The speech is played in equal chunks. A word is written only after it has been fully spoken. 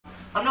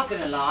I'm not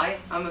going to lie,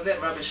 I'm a bit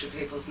rubbish with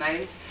people's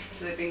names,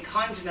 so they've been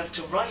kind enough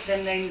to write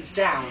their names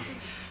down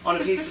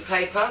on a piece of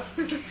paper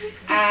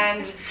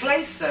and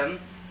place them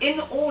in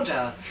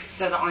order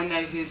so that I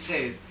know who's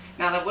who.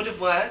 Now that would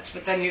have worked,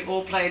 but then you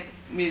all played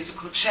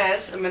musical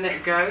chairs a minute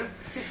ago,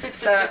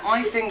 so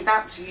I think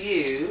that's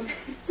you,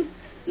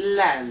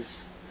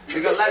 Les.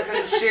 We've got Les in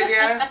the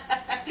studio.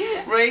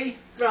 Ree?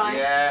 Right.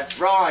 Yeah,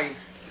 Rye.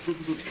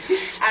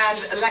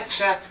 And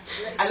Alexia.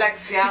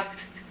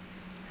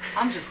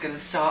 I'm just going to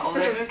start all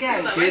over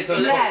again.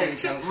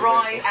 Les,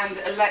 Rye and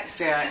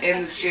Alexia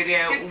in the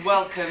studio.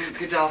 Welcome,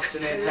 good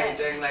afternoon. How are you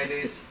doing,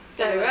 ladies?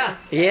 Very well.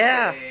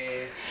 Yeah.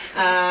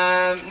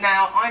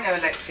 Now, I know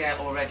Alexia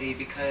already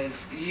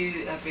because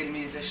you have been a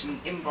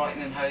musician in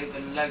Brighton and Hove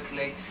and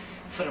locally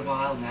for a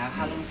while now.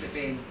 How long has it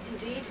been?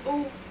 Indeed.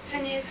 All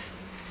 10 years.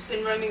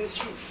 Been roaming the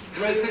streets.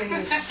 Roaming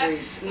the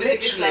streets.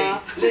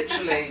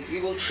 Literally,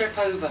 you will trip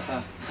over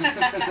her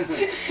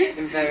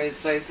in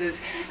various places.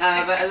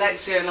 But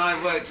Alexia and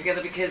I work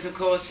together because, of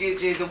course, you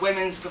do the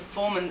women's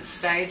performance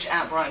stage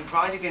at Brighton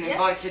Pride. You've been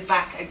invited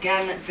back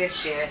again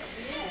this year.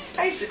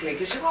 Basically,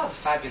 because you're rather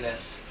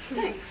fabulous.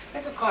 Thanks.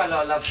 I got quite a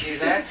lot of love for you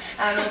there.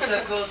 And also,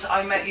 of course,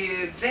 I met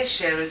you this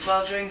year as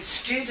well during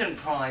Student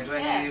Pride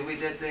when we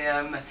did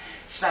the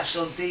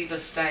special Diva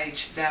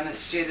stage down at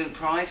Student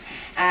Pride.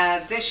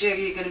 This year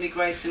you're going to be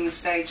gracing the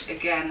stage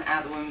again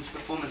at the Women's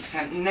Performance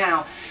Tent.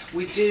 Now,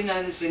 we do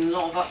know there's been a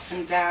lot of ups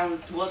and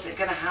downs. Was it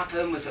going to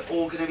happen? Was it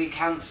all going to be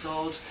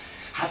cancelled?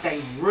 Had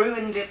they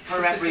ruined it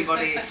for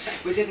everybody?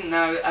 We didn't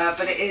know,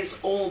 but it is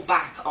all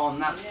back on.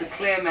 That's the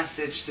clear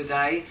message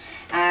today.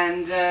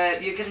 And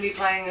you're going to be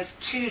playing us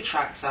 2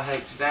 tracks, I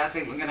hope, today. I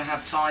think we're going to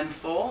have time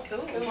for.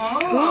 Cool.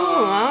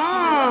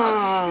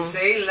 Oh,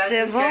 see, let's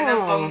get the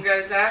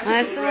bongos out.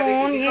 That's ready.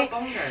 on, Have you yeah.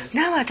 got bongos?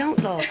 No, I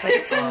don't love it.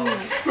 It's all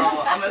right.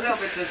 Oh, I'm a little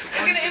bit disappointed.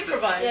 We're going to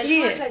improvise. Yeah,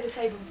 she might play the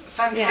table.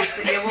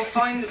 Fantastic. Yeah, we're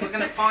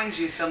going to find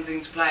you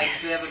something to play.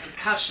 So we have a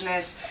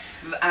percussionist.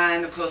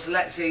 And of course,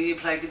 Alexia, you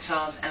play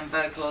guitars and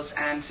vocals,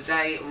 and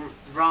today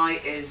Rye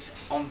is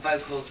on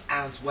vocals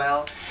as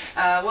well.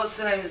 What's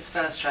the name of the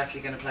first track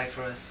you're going to play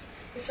for us?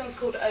 This one's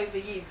called Over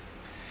You.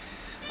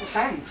 Well,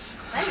 thanks.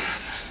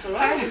 Thanks. It's all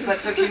right. Thanks, that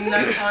took you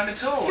no time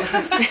at all.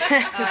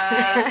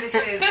 This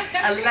is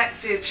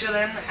Alexia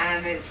Chellun,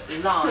 and it's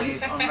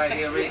live on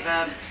Radio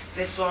Reverb.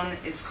 This one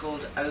is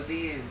called Over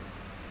You.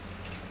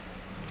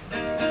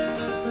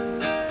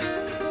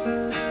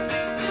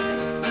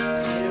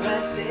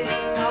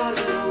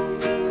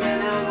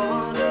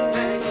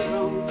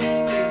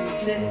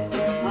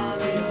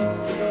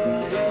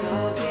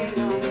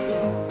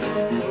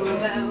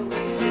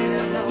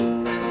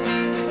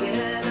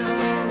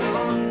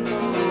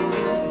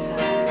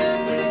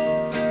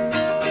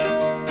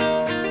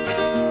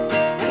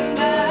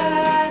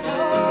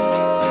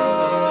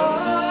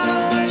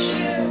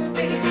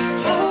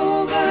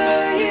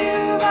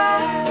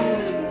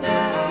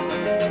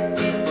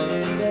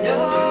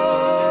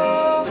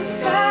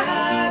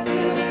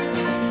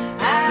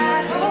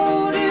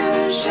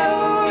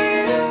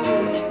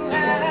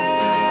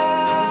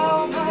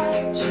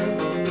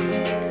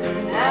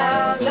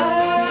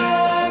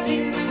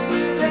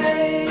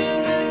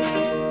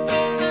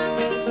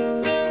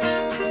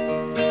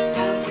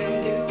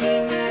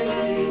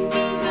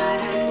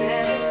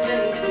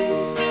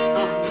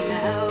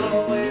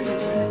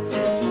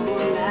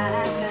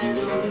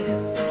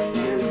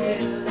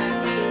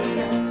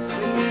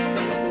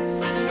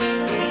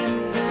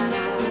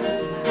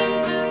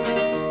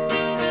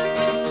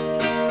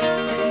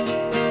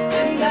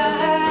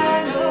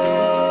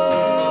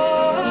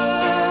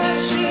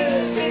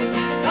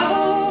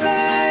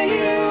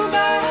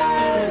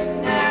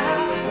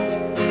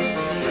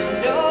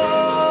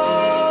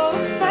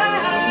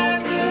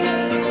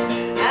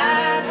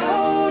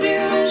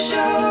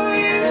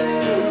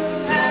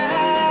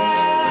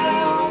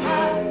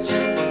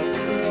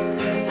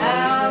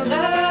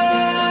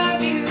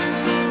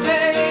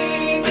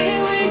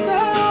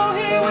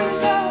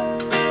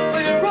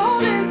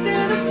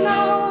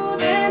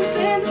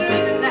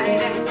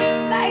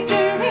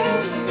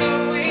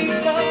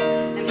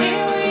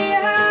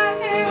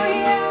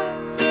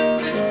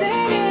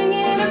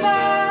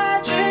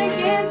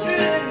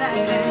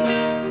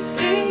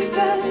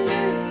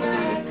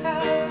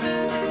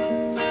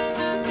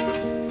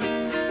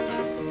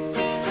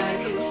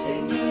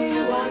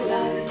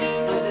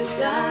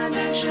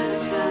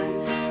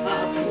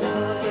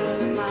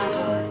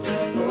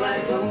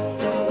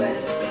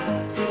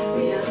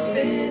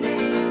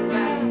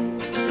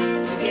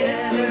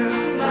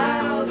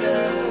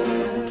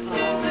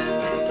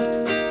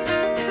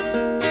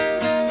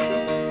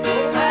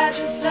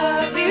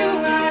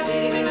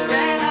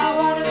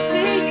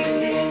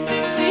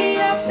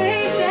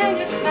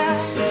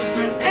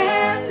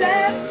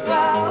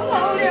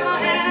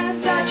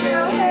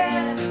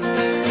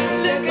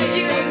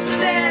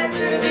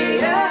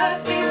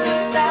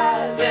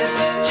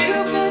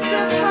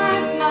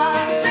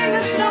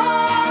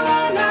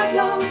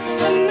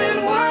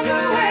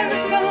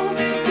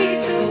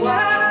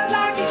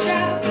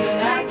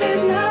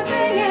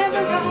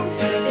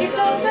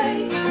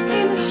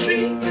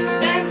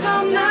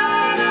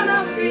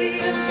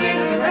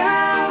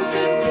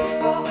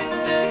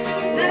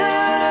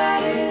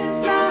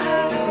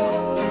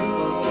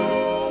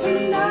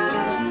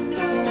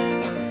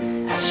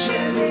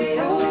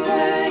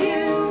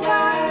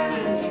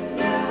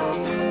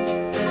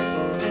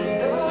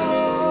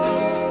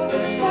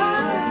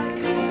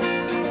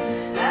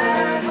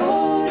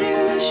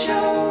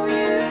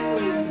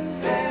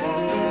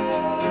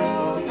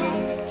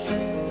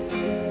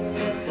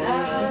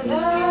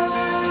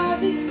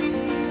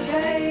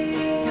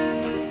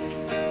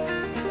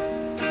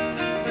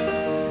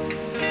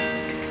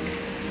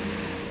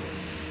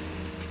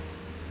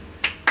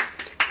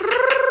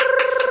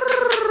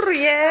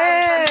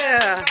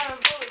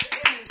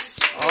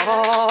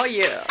 Oh,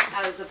 yeah.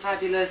 That was a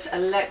fabulous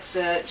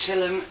Alexia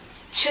Chellun.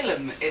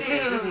 Chillum it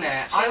is, isn't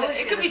it?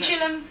 It could be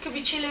Chillum, could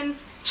be Chillin.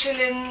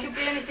 Chillin. Could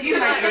be anything You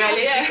make it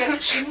really, yeah.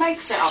 She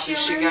makes it up as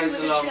she goes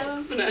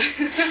along.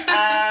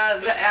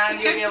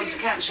 And you'll be able to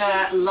catch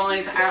her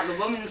live at the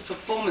Women's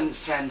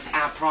Performance Tent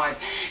at Pride.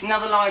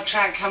 Another live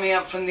track coming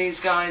up from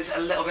these guys a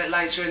little bit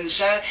later in the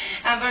show.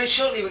 And very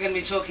shortly we're going to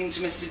be talking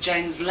to Mr.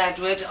 James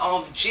Ledward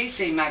of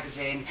GC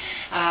Magazine.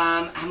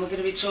 And we're going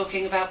to be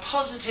talking about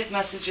positive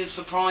messages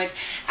for Pride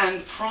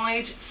and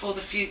Pride for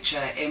the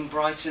future in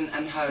Brighton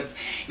and Hove.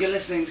 You're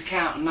listening to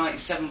Count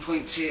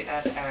 97.2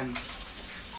 FM.